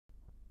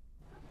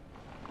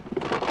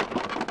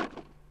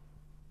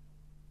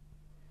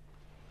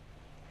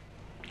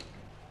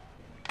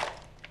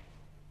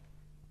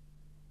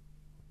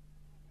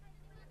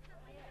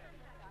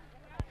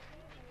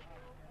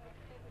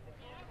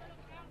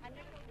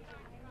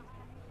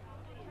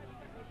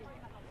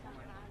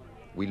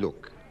We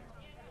look,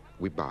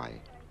 we buy.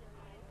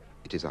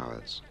 It is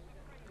ours.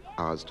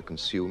 Ours to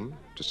consume,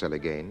 to sell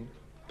again,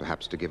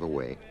 perhaps to give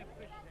away.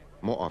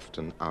 More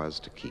often, ours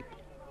to keep.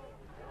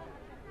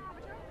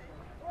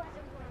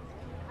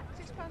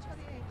 £6 for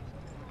the egg.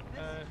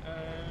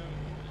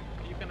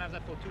 You can have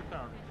that for £2.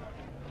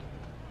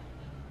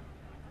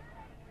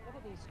 Look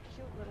at these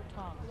cute little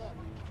tongs.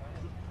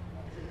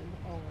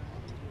 Oh.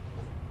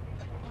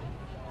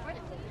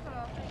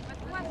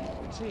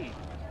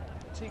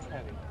 Tea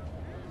caddy.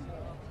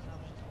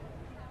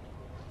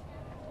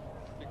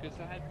 Because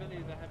they had many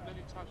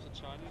types of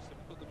Chinese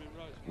that put them in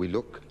rows. We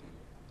look,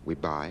 we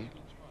buy,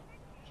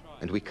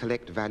 and we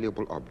collect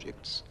valuable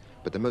objects.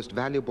 But the most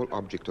valuable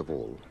object of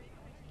all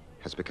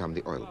has become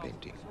the oil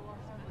painting.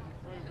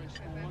 Very, very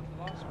small one.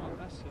 The last one,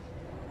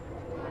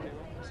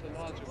 that's a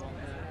larger one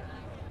there.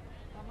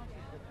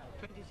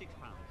 £26.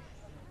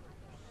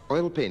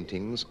 Oil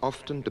paintings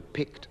often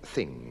depict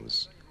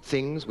things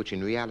which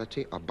in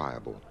reality are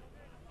buyable.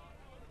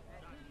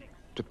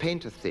 To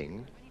paint a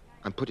thing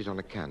and put it on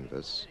a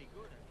canvas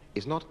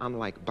is not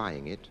unlike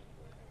buying it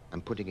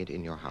and putting it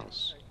in your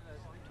house.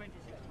 £26.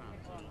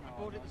 I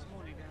bought it this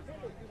morning.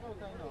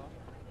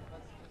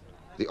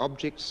 The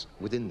objects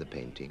within the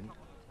painting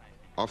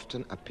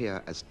often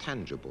appear as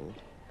tangible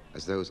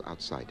as those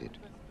outside it.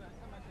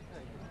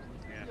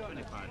 Yeah,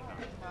 £25.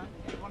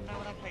 You want to know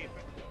what I paid for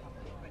it?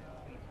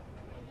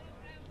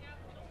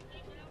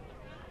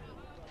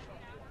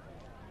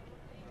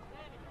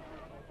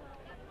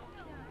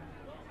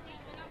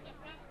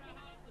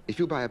 If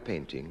you buy a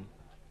painting,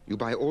 you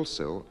buy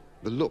also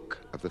the look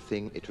of the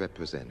thing it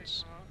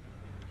represents.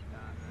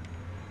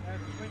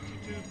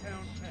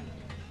 £22.10.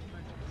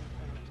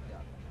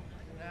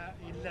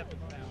 £11.10.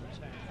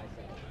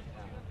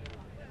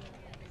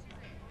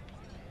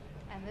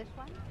 And this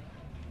one?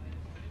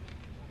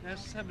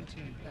 That's £17.10.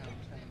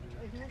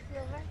 Isn't it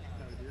silver?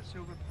 No, dear,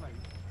 silver plate.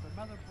 The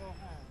mother of pearl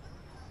hand.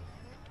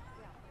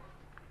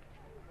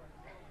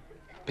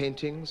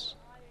 Paintings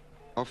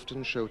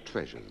often show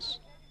treasures.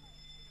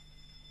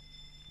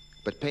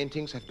 But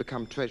paintings have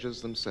become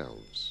treasures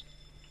themselves.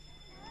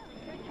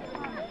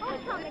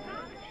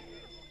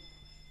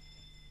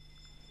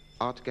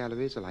 Art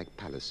galleries are like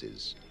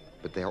palaces,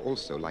 but they are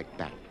also like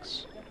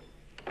banks.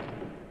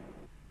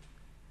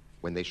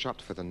 When they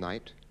shut for the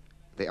night,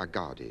 they are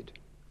guarded,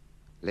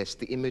 lest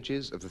the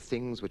images of the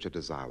things which are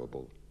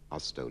desirable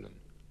are stolen.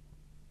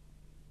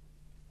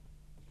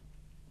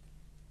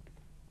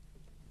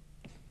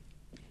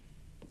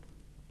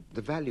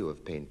 The value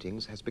of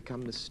paintings has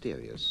become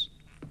mysterious.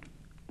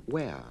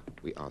 Where,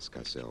 we ask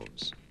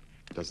ourselves,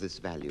 does this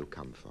value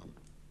come from?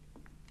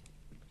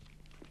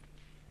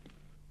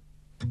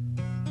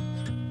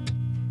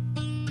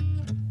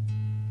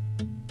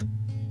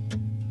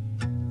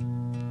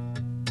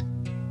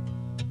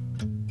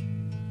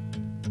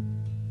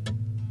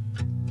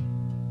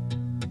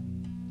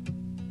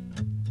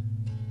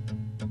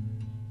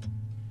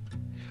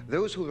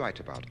 Those who write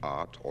about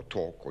art, or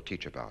talk or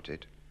teach about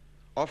it,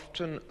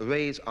 often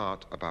raise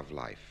art above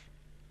life,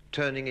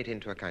 turning it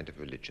into a kind of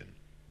religion.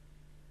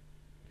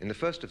 In the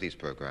first of these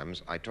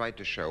programs, I tried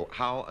to show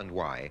how and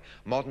why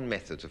modern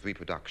methods of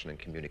reproduction and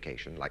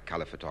communication, like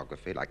color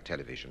photography, like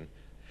television,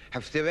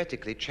 have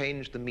theoretically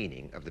changed the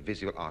meaning of the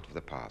visual art of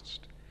the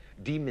past,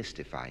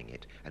 demystifying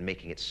it and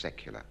making it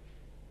secular.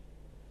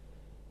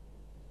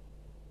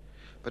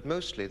 But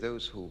mostly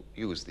those who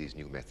use these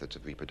new methods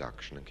of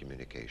reproduction and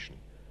communication,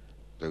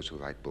 those who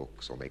write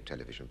books or make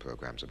television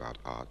programs about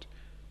art,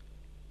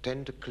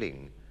 tend to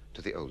cling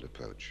to the old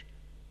approach.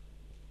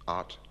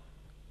 Art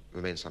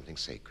remains something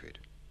sacred.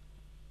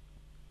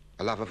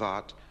 A love of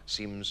art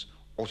seems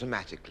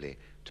automatically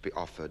to be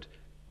offered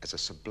as a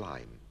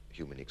sublime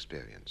human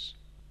experience.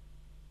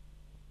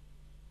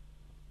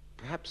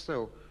 Perhaps,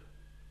 though,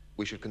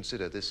 we should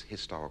consider this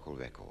historical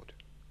record.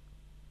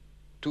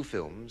 2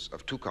 films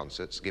of 2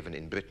 concerts given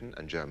in Britain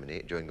and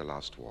Germany during the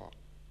last war.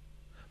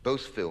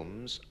 Both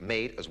films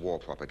made as war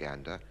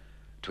propaganda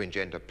to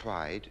engender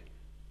pride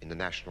in the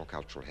national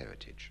cultural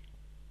heritage.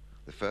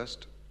 The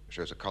first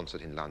shows a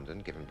concert in London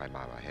given by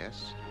Mara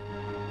Hess.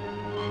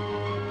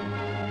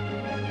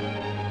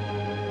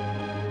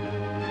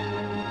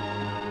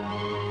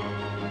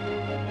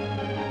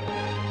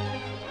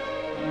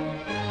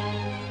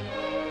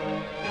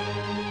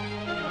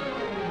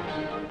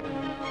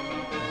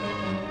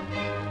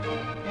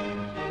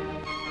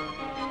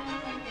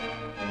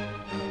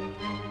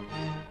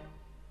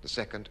 The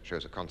second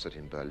shows a concert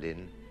in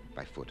Berlin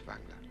by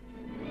Furtwängler.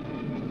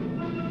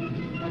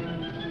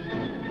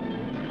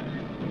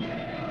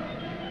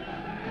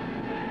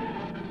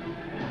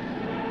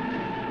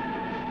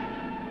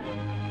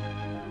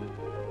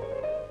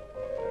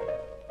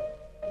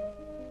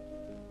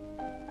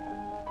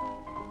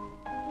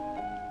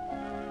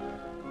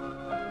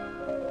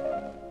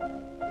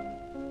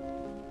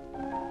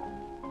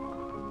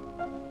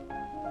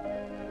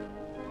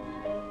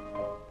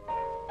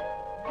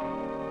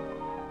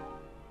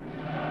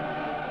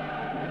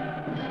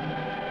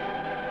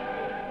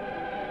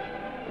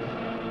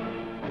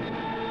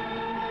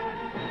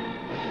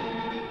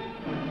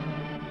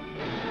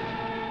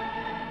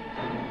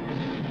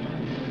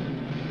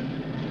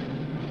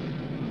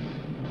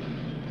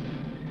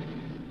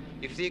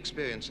 the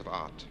experience of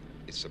art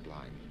is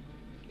sublime.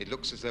 It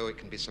looks as though it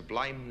can be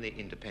sublimely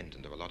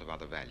independent of a lot of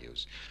other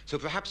values. So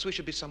perhaps we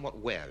should be somewhat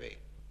wary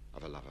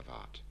of a love of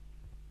art.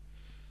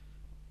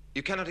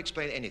 You cannot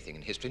explain anything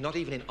in history, not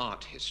even in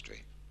art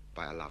history,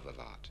 by a love of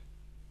art.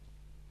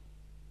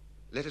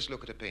 Let us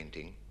look at a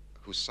painting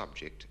whose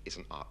subject is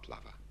an art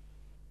lover.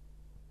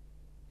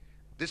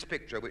 This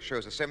picture, which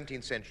shows a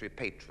 17th century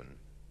patron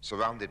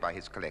surrounded by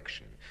his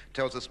collection,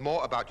 tells us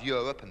more about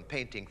Europe and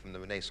painting from the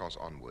Renaissance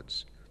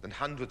onwards than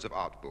hundreds of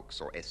art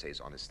books or essays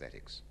on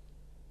aesthetics.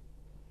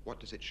 What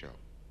does it show?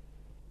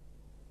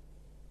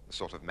 The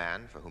sort of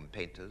man for whom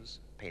painters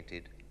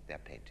painted their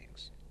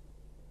paintings.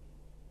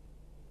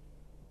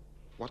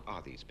 What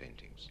are these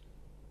paintings?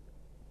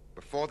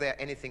 Before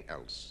they're anything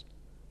else,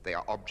 they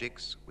are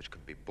objects which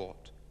can be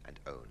bought and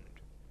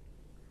owned.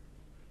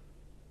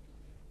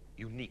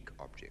 Unique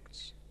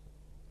objects.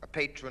 A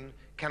patron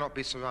cannot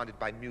be surrounded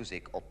by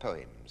music or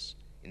poems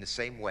in the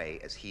same way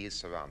as he is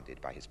surrounded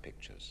by his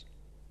pictures.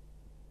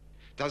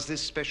 Does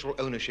this special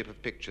ownership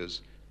of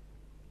pictures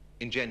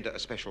engender a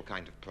special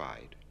kind of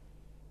pride?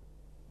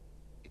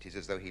 It is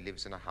as though he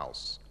lives in a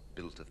house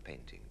built of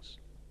paintings.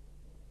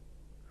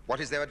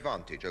 What is their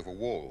advantage over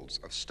walls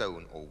of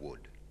stone or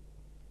wood?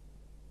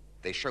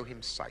 They show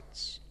him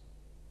sights.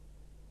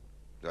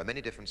 There are many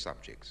different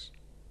subjects.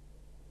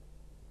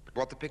 But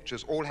what the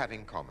pictures all have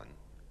in common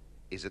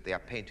is that they are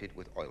painted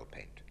with oil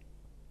paint.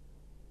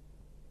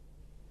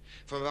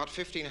 From about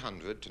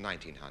 1500 to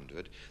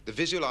 1900, the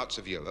visual arts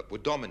of Europe were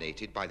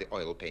dominated by the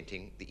oil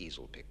painting, the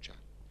easel picture.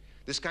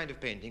 This kind of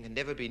painting had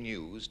never been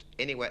used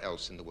anywhere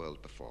else in the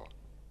world before.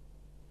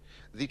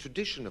 The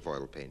tradition of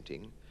oil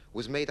painting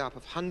was made up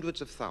of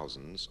hundreds of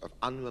thousands of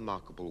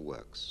unremarkable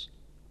works,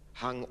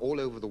 hung all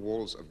over the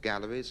walls of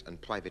galleries and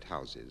private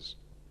houses,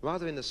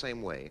 rather in the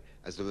same way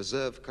as the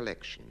reserve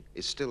collection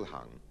is still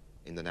hung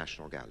in the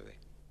National Gallery.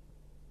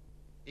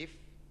 If,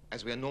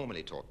 as we are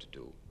normally taught to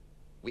do,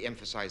 we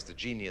emphasize the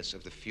genius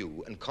of the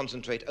few and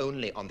concentrate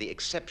only on the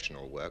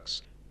exceptional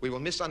works, we will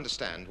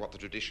misunderstand what the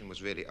tradition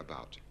was really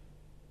about.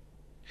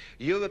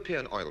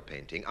 European oil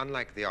painting,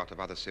 unlike the art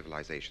of other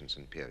civilizations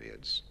and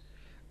periods,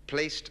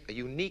 placed a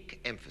unique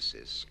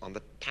emphasis on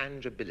the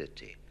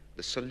tangibility,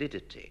 the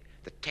solidity,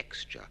 the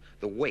texture,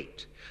 the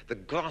weight, the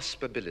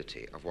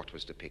graspability of what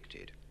was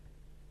depicted.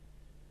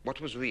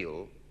 What was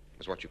real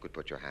was what you could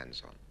put your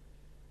hands on.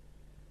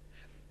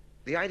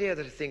 The idea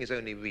that a thing is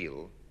only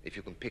real if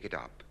you can pick it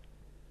up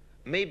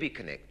may be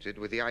connected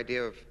with the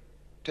idea of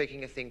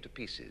taking a thing to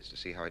pieces to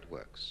see how it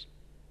works.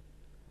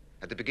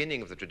 At the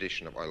beginning of the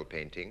tradition of oil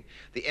painting,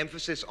 the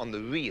emphasis on the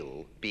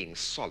real being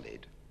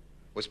solid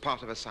was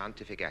part of a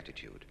scientific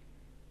attitude.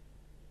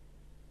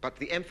 But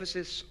the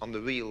emphasis on the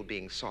real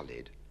being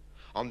solid,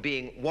 on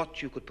being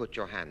what you could put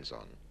your hands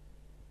on,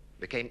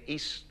 became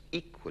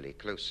equally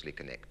closely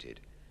connected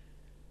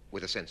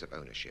with a sense of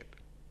ownership.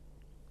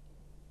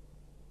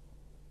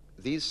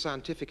 These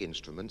scientific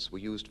instruments were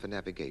used for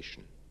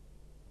navigation.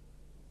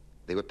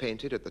 They were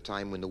painted at the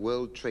time when the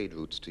world trade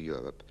routes to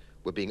Europe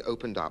were being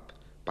opened up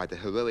by the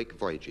heroic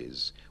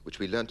voyages which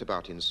we learnt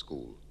about in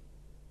school,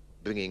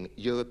 bringing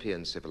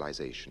European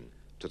civilization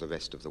to the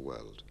rest of the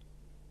world.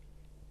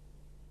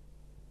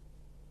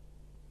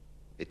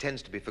 It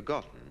tends to be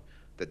forgotten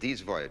that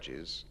these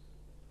voyages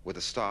were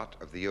the start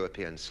of the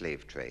European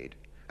slave trade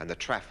and the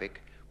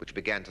traffic which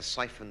began to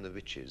siphon the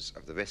riches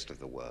of the rest of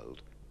the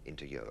world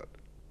into Europe.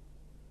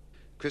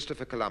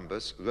 Christopher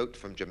Columbus wrote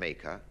from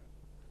Jamaica,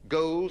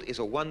 "Gold is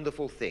a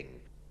wonderful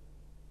thing.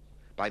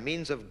 By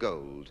means of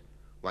gold,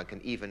 one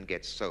can even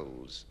get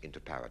souls into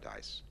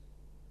paradise."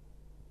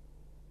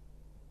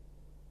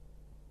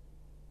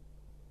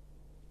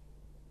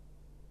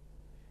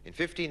 In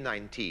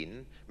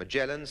 1519,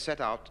 Magellan set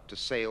out to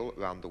sail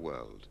round the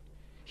world.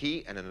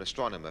 He and an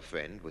astronomer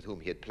friend with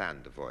whom he had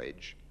planned the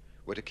voyage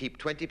were to keep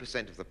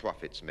 20% of the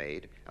profits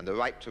made and the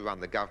right to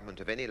run the government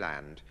of any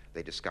land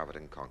they discovered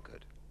and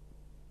conquered.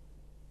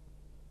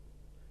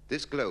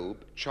 This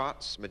globe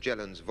charts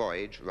Magellan's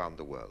voyage round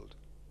the world.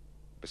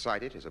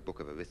 Beside it is a book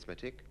of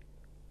arithmetic,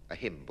 a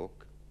hymn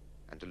book,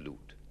 and a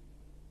lute.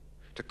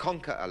 To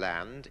conquer a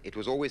land, it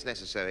was always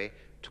necessary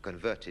to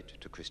convert it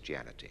to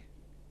Christianity.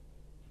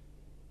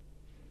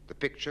 The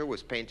picture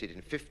was painted in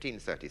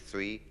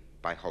 1533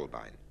 by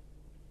Holbein.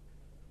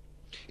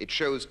 It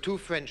shows two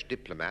French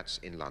diplomats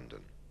in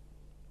London.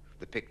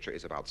 The picture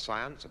is about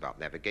science, about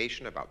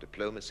navigation, about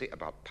diplomacy,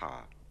 about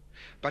power.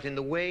 But in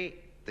the way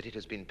that it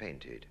has been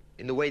painted,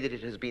 in the way that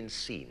it has been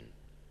seen,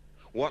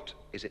 what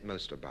is it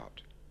most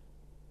about?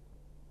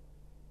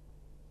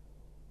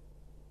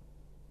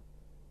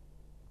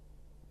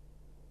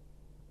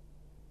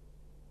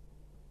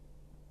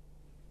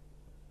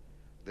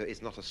 There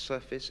is not a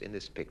surface in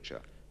this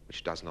picture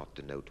which does not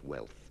denote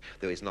wealth.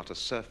 There is not a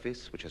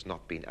surface which has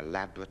not been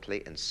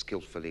elaborately and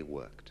skillfully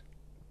worked.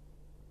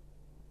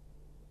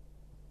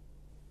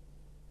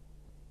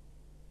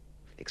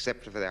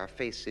 Except for their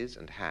faces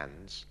and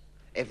hands,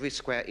 every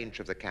square inch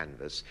of the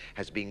canvas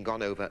has been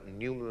gone over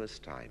numerous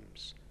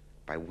times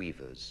by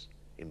weavers,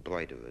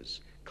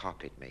 embroiderers,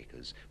 carpet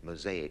makers,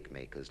 mosaic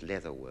makers,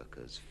 leather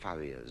workers,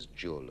 furriers,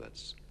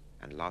 jewelers,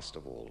 and last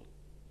of all,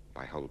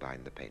 by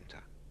Holbein the painter.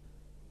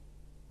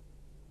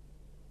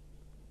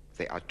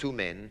 They are two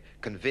men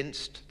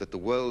convinced that the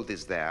world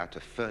is there to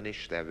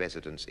furnish their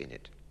residence in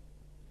it.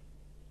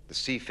 The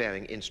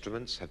seafaring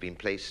instruments have been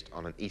placed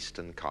on an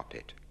eastern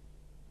carpet.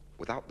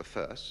 Without the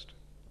first,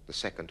 the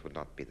second would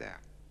not be there.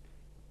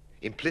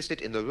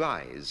 Implicit in the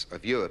rise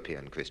of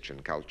European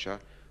Christian culture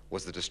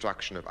was the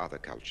destruction of other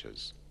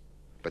cultures.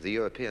 But the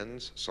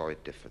Europeans saw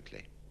it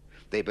differently.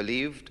 They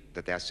believed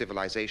that their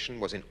civilization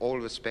was in all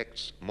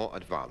respects more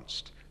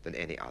advanced than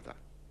any other.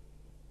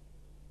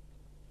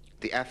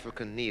 The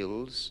African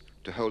kneels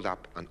to hold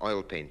up an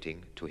oil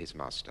painting to his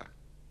master.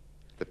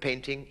 The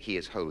painting he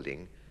is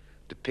holding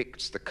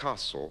depicts the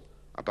castle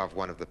above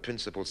one of the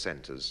principal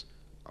centers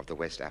of the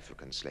West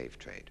African slave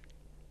trade.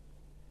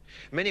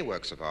 Many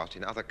works of art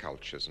in other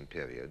cultures and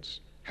periods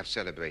have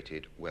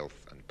celebrated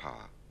wealth and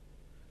power.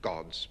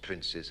 Gods,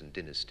 princes, and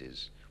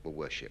dynasties were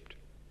worshipped.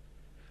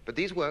 But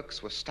these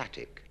works were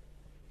static,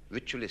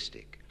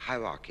 ritualistic,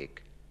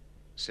 hierarchic,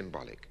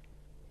 symbolic.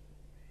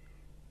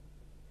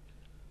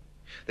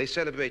 They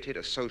celebrated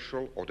a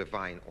social or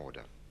divine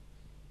order.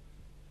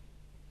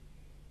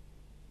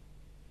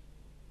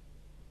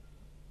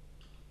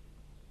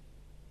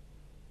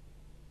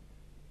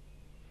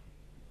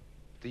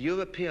 The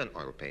European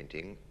oil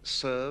painting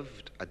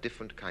served a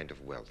different kind of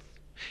wealth.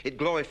 It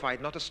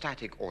glorified not a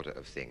static order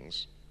of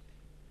things,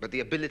 but the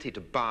ability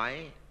to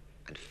buy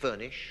and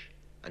furnish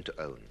and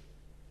to own.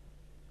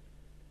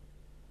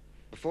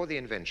 Before the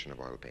invention of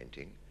oil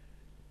painting,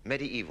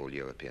 medieval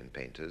European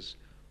painters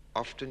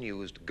often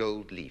used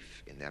gold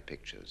leaf in their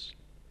pictures.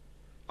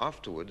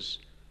 Afterwards,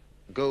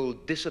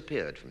 gold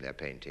disappeared from their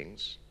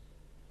paintings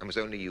and was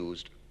only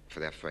used for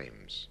their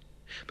frames.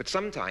 But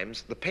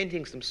sometimes the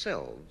paintings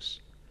themselves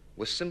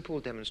were simple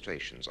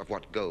demonstrations of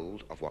what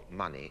gold, of what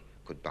money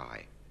could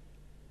buy.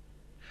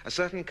 A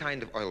certain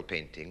kind of oil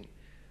painting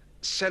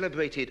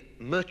celebrated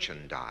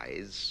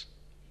merchandise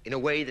in a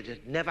way that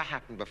had never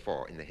happened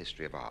before in the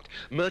history of art.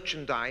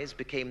 Merchandise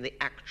became the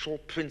actual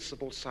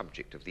principal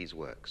subject of these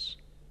works.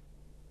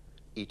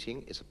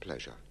 Eating is a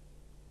pleasure,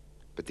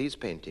 but these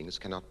paintings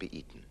cannot be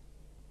eaten.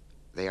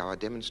 They are a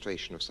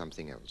demonstration of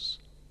something else.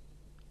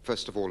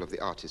 First of all, of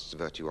the artist's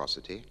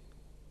virtuosity.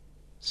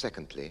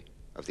 Secondly,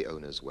 of the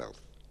owner's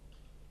wealth.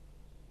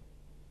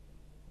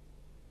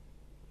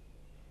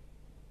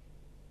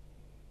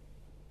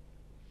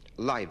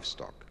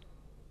 Livestock.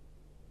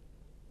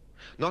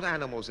 Not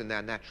animals in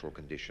their natural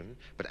condition,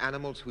 but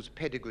animals whose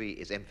pedigree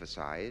is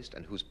emphasized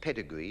and whose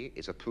pedigree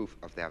is a proof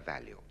of their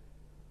value,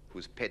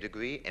 whose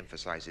pedigree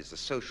emphasizes the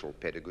social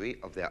pedigree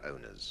of their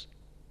owners.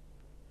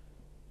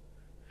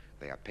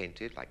 They are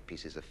painted like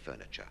pieces of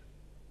furniture,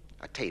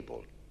 a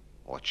table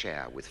or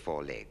chair with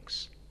 4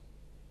 legs.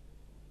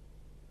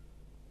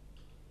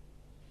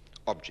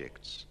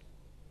 Objects.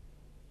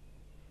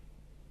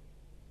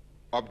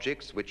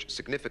 Objects which,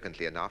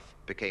 significantly enough,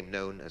 became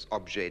known as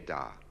objets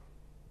d'art.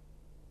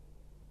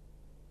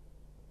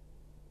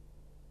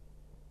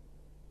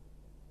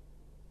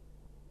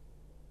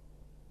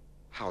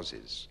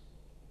 Houses.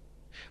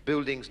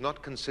 Buildings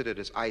not considered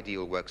as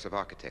ideal works of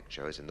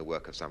architecture, as in the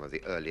work of some of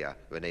the earlier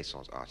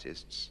Renaissance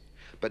artists,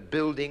 but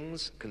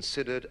buildings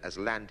considered as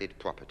landed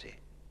property.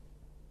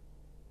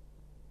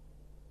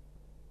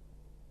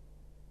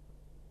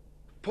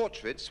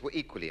 Portraits were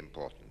equally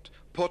important.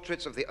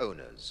 Portraits of the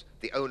owners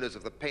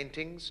of the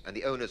paintings, and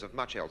the owners of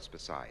much else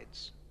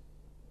besides.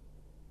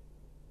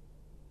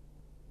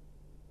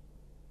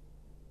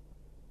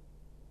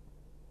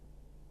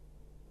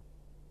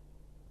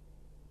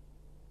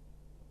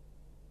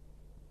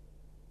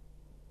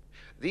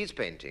 These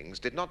paintings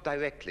did not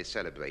directly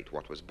celebrate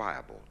what was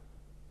buyable.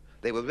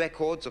 They were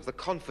records of the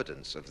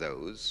confidence of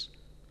those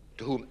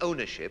to whom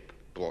ownership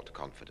brought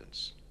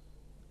confidence.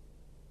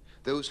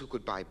 Those who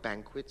could buy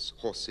banquets,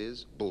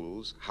 horses,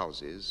 bulls,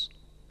 houses,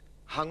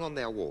 hung on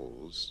their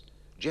walls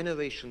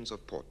generations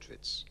of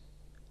portraits,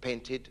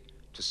 painted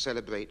to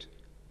celebrate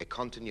a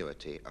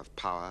continuity of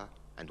power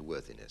and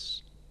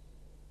worthiness.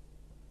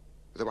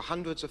 There were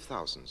hundreds of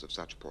thousands of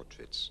such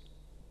portraits,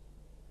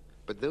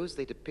 but those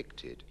they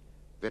depicted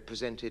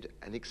represented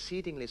an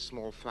exceedingly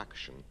small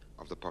fraction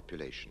of the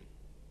population.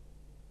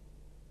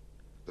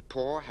 The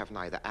poor have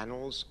neither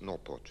annals nor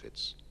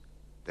portraits.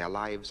 Their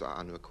lives are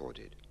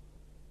unrecorded.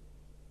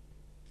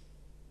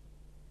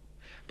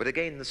 But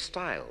again, the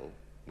style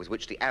with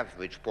which the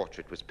average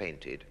portrait was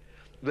painted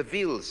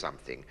reveals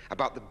something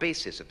about the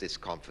basis of this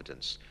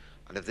confidence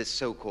and of this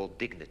so-called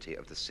dignity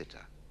of the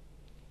sitter.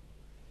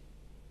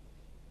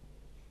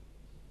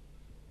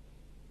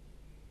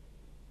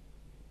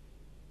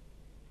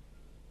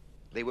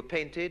 They were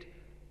painted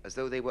as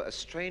though they were a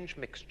strange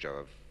mixture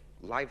of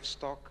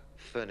livestock,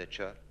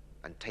 furniture,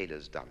 and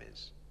tailor's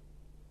dummies.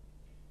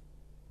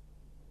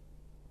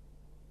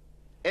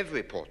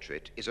 Every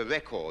portrait is a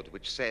record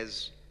which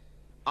says,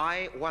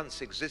 I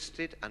once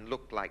existed and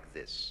looked like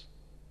this.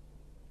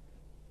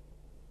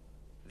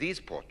 These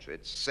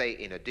portraits say,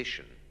 in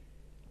addition,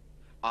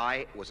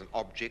 I was an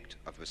object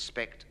of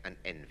respect and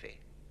envy.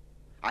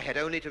 I had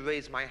only to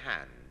raise my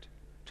hand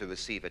to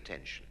receive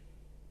attention.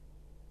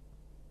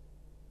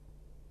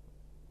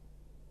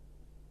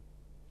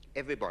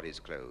 Everybody's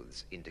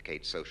clothes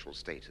indicate social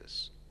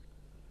status.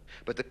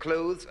 But the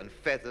clothes and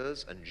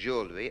feathers and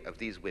jewelry of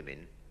these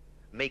women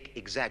make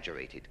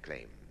exaggerated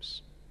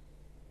claims.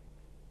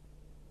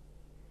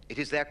 It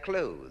is their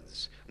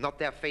clothes, not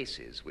their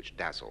faces, which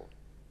dazzle.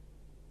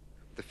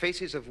 The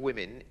faces of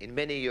women in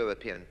many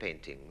European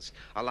paintings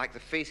are like the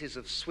faces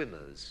of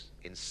swimmers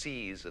in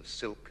seas of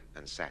silk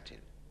and satin.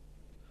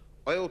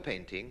 Oil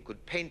painting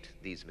could paint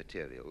these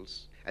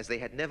materials as they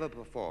had never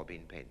before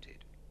been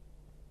painted.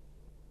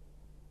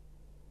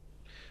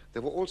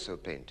 There were also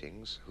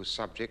paintings whose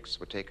subjects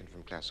were taken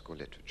from classical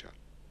literature,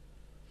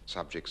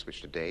 subjects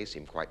which today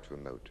seem quite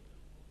remote,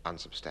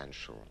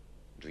 unsubstantial,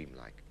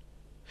 dreamlike.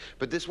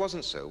 But this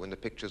wasn't so when the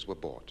pictures were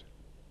bought.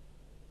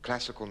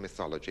 Classical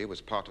mythology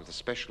was part of the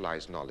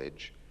specialized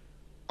knowledge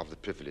of the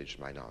privileged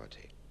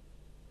minority.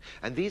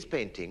 And these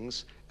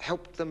paintings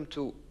helped them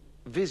to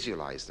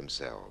visualize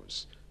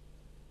themselves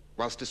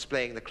whilst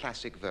displaying the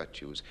classic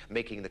virtues,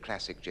 making the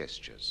classic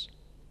gestures.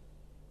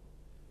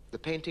 The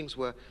paintings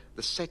were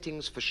the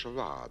settings for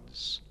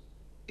charades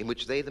in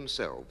which they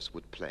themselves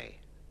would play.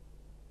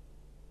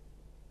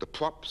 The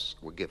props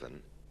were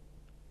given,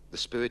 the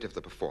spirit of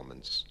the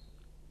performance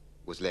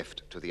was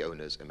left to the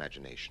owner's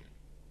imagination.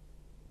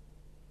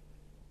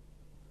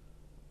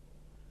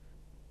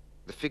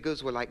 The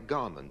figures were like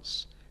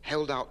garments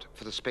held out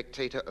for the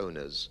spectator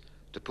owners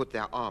to put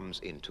their arms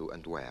into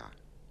and wear.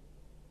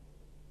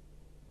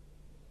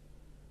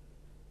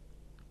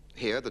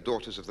 Here, the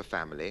daughters of the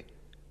family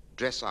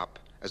dress up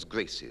as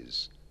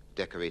graces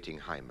decorating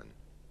Hymen.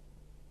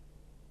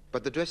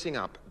 But the dressing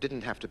up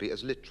didn't have to be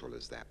as literal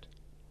as that.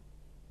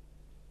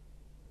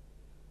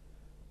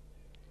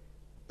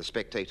 The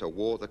spectator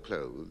wore the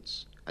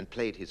clothes and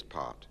played his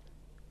part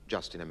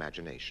just in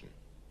imagination.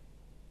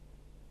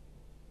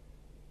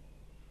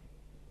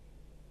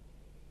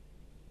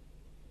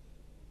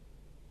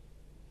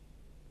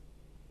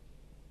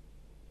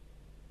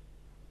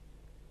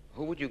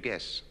 Who would you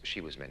guess she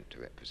was meant to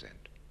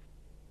represent?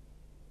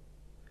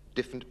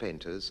 Different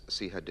painters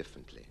see her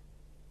differently.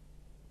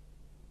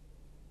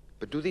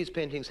 But do these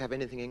paintings have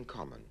anything in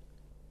common?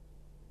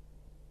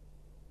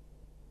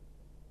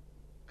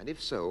 And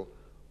if so,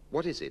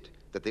 what is it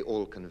that they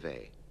all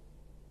convey?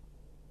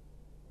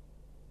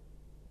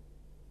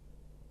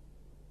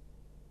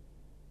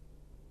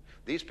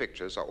 These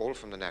pictures are all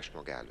from the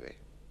National Gallery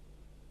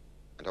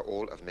and are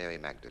all of Mary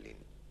Magdalene.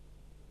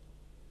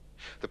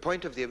 The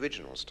point of the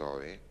original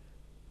story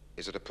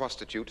is that a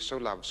prostitute so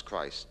loves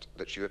Christ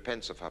that she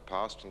repents of her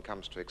past and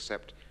comes to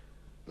accept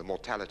the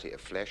mortality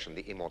of flesh and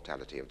the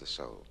immortality of the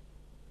soul.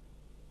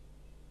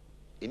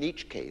 In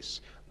each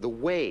case, the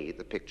way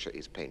the picture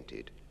is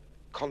painted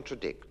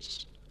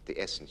contradicts the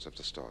essence of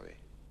the story.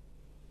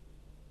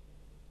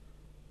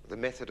 The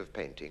method of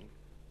painting,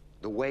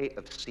 the way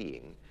of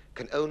seeing,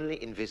 can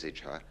only envisage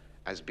her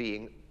as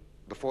being,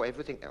 before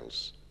everything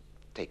else,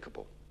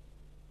 takeable.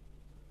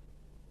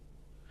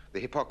 The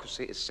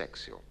hypocrisy is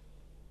sexual.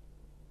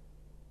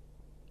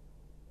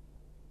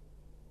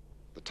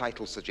 The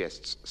title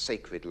suggests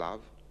sacred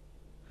love.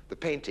 The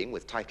painting,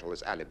 with title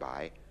as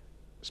alibi,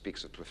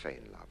 speaks of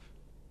profane love.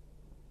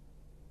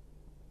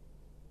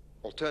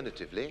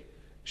 Alternatively,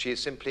 she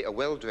is simply a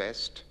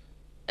well-dressed,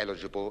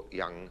 eligible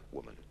young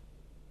woman.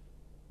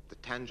 The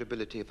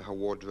tangibility of her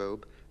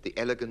wardrobe, the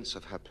elegance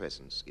of her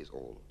presence is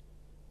all.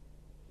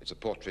 It's a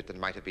portrait that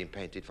might have been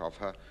painted of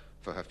her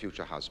for her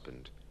future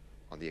husband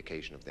on the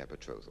occasion of their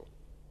betrothal.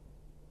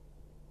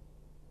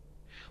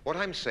 What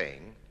I'm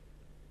saying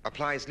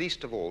applies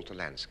least of all to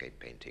landscape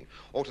painting,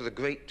 or to the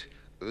great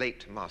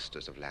late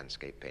masters of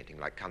landscape painting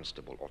like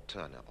Constable or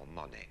Turner or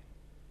Monet.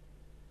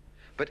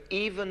 But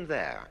even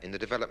there, in the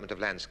development of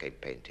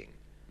landscape painting,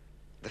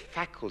 the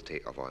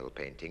faculty of oil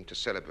painting to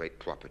celebrate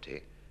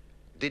property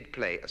did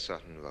play a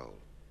certain role.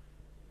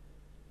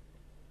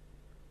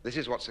 This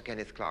is what Sir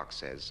Kenneth Clarke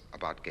says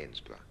about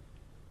Gainsborough.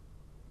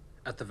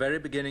 At the very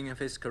beginning of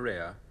his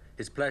career,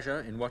 his pleasure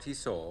in what he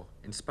saw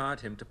inspired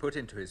him to put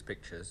into his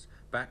pictures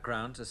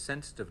backgrounds as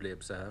sensitively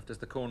observed as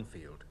the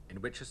cornfield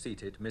in which are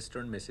seated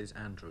Mr. and Mrs.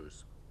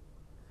 Andrews.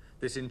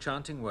 This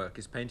enchanting work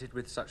is painted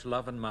with such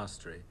love and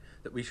mastery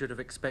that we should have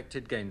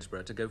expected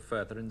Gainsborough to go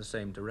further in the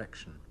same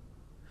direction.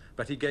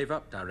 But he gave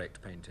up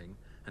direct painting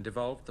and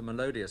evolved the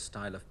melodious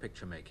style of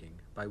picture-making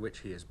by which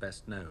he is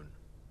best known.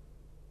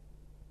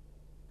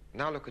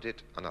 Now look at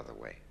it another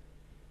way,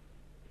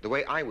 the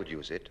way I would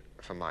use it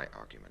for my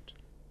argument.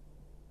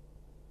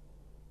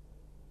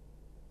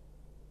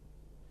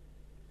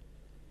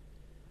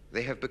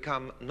 They have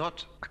become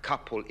not a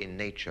couple in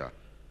nature,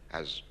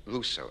 as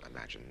Rousseau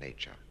imagined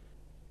nature.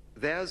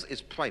 Theirs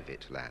is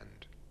private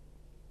land.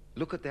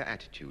 Look at their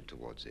attitude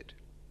towards it.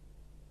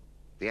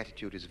 The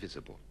attitude is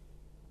visible.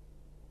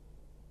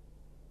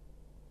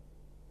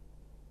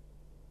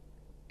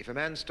 If a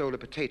man stole a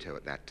potato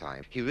at that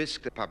time, he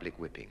risked a public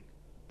whipping.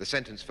 The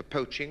sentence for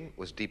poaching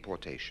was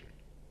deportation.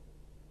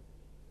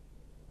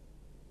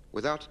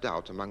 Without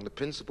doubt, among the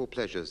principal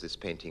pleasures this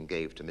painting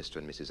gave to Mr.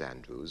 and Mrs.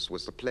 Andrews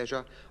was the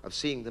pleasure of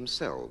seeing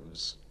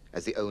themselves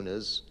as the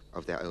owners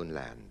of their own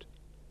land.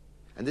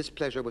 And this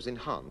pleasure was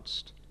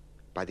enhanced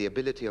by the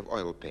ability of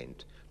oil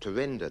paint to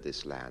render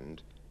this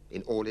land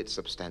in all its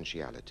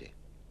substantiality.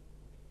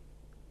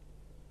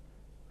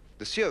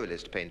 The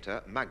surrealist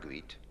painter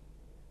Magritte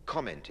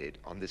commented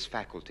on this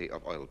faculty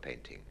of oil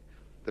painting.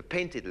 The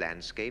painted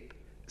landscape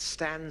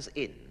stands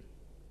in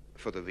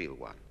for the real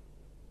one.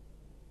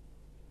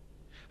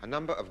 A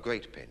number of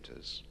great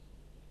painters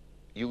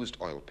used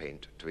oil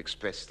paint to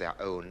express their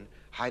own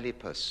highly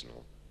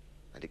personal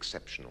and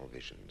exceptional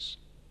visions.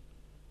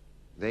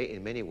 They,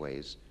 in many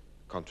ways,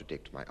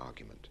 contradict my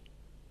argument.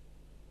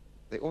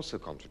 They also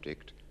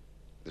contradict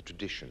the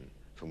tradition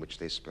from which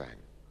they sprang.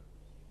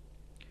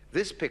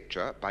 This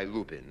picture by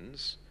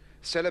Rubens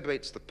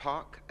celebrates the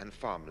park and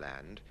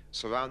farmland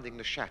surrounding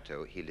the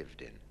chateau he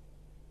lived in.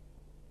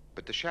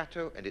 But the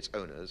chateau and its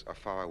owners are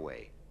far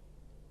away.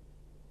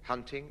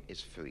 Hunting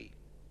is free.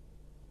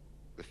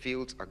 The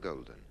fields are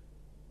golden.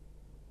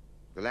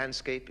 The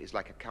landscape is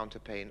like a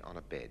counterpane on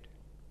a bed.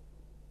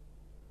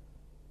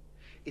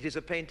 It is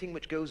a painting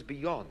which goes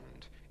beyond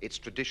its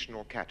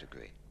traditional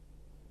category.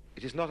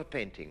 It is not a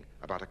painting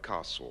about a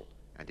castle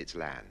and its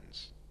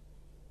lands.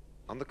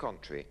 On the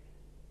contrary,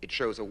 it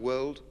shows a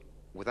world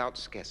without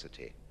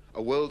scarcity,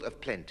 a world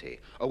of plenty,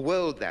 a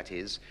world, that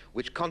is,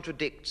 which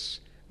contradicts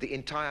the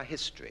entire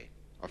history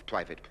of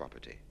private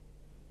property.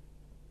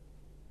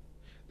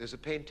 There's a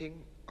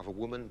painting of a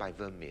woman by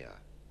Vermeer,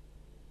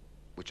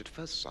 which at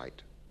first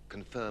sight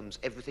confirms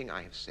everything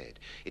I have said.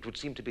 It would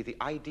seem to be the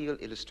ideal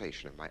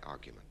illustration of my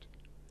argument.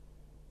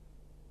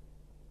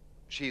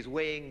 She is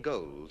weighing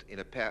gold in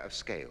a pair of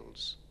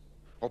scales,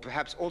 or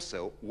perhaps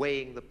also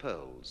weighing the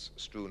pearls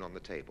strewn on the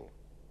table.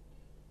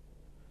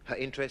 Her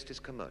interest is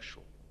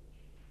commercial.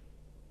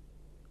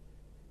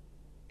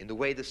 In the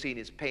way the scene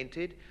is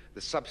painted,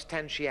 the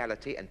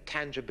substantiality and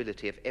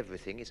tangibility of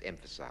everything is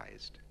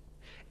emphasized.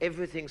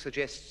 Everything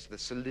suggests the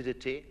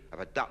solidity of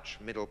a Dutch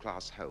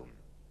middle-class home,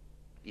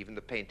 even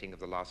the painting of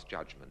the Last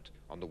Judgment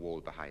on the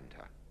wall behind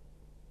her.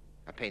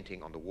 A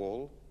painting on the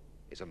wall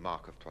is a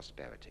mark of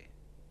prosperity.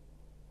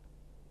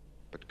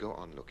 But go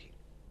on looking.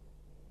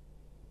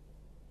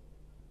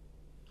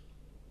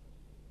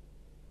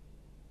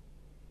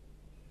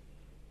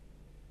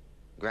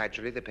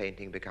 Gradually, the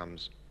painting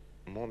becomes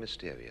more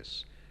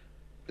mysterious,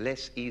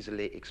 less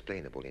easily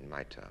explainable in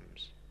my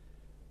terms.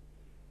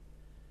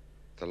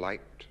 The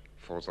light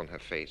falls on her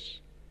face,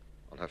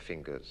 on her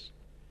fingers,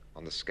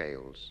 on the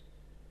scales,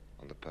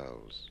 on the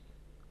pearls.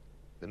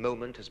 The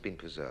moment has been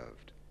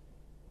preserved.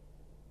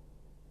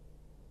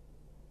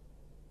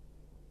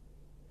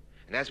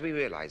 And as we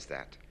realize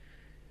that,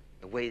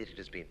 the way that it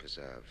has been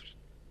preserved,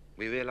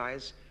 we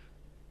realize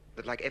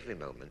that, like every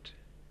moment,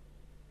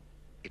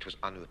 it was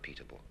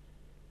unrepeatable.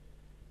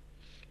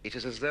 It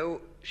is as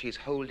though she is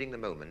holding the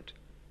moment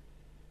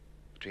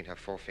between her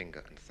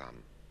forefinger and thumb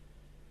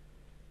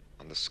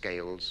on the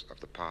scales of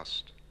the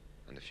past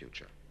and the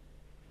future.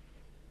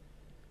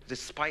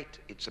 Despite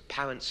its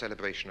apparent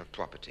celebration of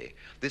property,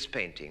 this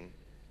painting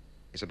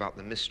is about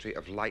the mystery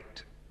of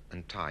light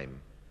and time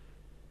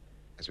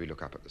as we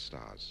look up at the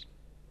stars.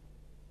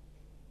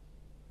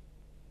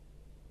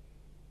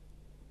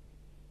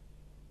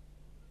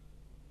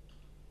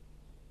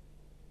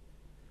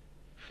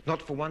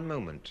 Not for one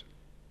moment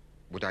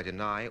would I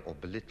deny or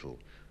belittle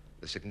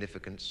the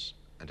significance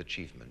and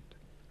achievement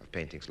of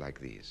paintings like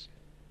these.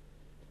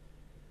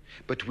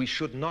 But we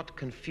should not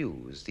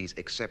confuse these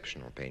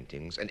exceptional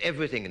paintings, and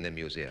everything in the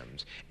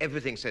museums,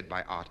 everything said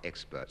by art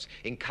experts,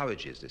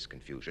 encourages this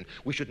confusion.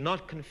 We should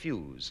not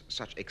confuse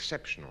such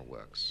exceptional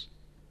works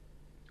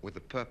with the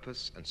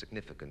purpose and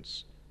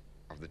significance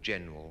of the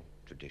general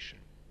tradition.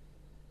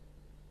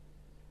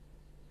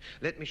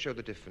 Let me show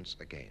the difference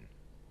again,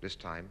 this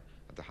time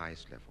at the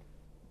highest level.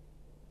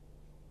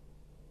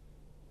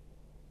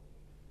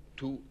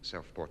 Two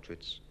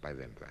self-portraits by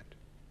Rembrandt.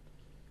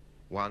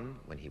 One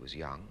when he was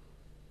young,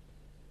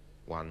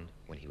 one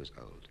when he was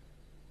old.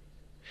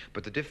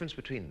 But the difference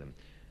between them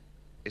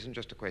isn't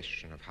just a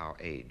question of how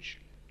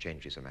age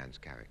changes a man's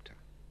character.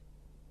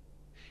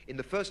 In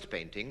the first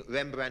painting,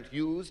 Rembrandt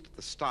used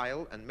the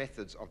style and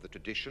methods of the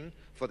tradition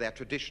for their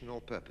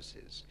traditional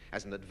purposes,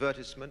 as an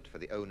advertisement for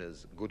the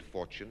owner's good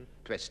fortune,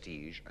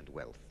 prestige, and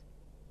wealth.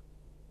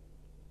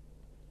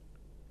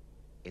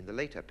 In the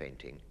later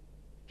painting,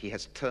 he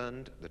has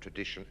turned the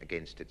tradition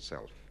against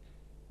itself.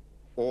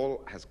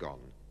 All has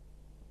gone,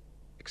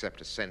 except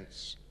a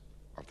sense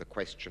of the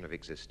question of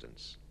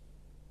existence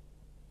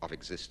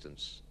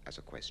as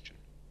a question.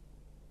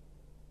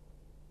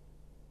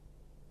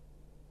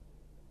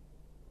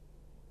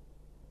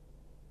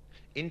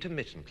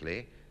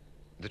 Intermittently,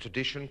 the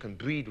tradition can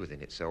breed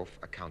within itself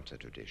a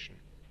counter-tradition.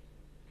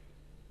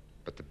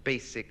 But the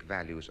basic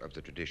values of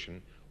the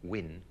tradition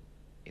win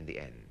in the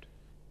end.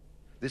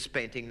 This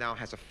painting now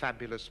has a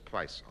fabulous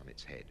price on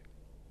its head,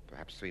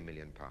 perhaps £3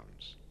 million.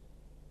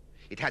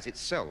 It has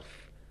itself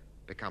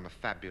become a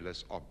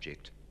fabulous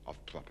object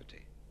of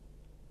property.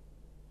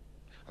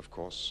 Of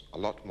course, a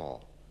lot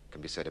more can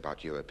be said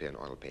about European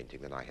oil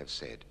painting than I have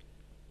said.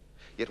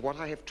 Yet what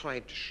I have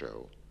tried to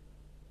show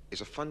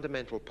is a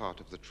fundamental part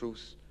of the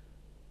truth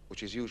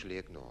which is usually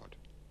ignored.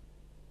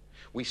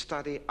 We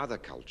study other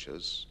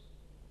cultures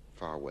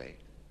far away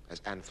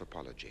as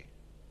anthropology.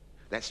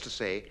 That's to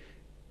say,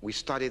 we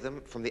study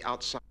them from the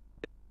outside,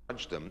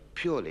 judge them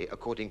purely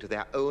according to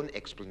their own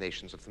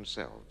explanations of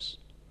themselves.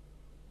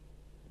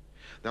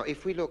 Now,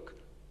 if we look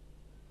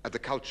at the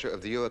culture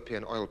of the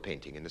European oil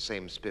painting in the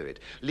same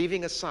spirit,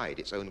 leaving aside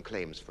its own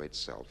claims for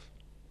itself,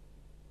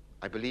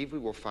 I believe we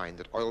will find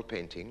that oil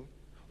painting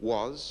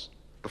was,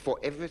 before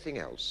everything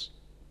else,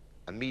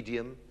 a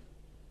medium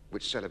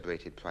which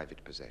celebrated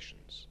private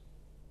possessions.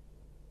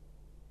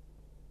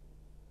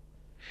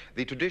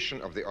 The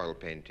tradition of the oil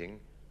painting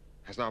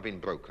has now been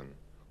broken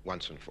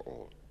once and for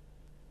all.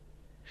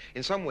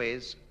 In some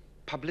ways,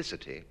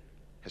 publicity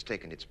has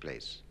taken its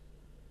place.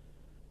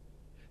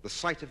 The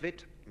sight of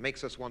it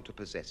makes us want to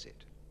possess it.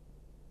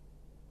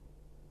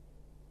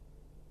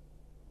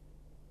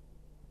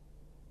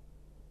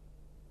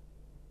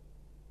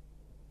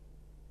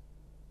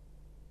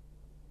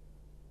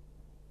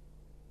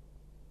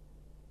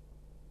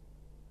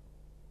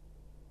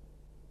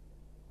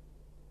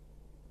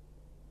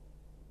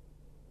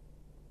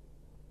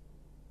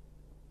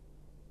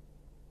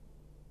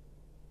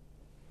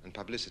 And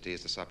publicity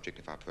is the subject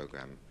of our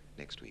program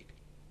next week.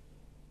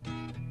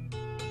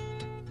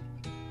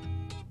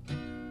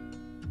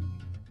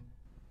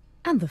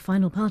 And the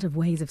final part of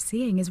Ways of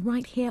Seeing is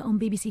right here on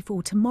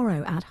BBC4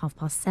 tomorrow at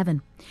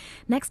 7:30.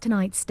 Next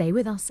tonight, stay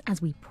with us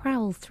as we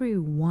prowl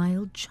through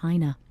wild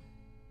China.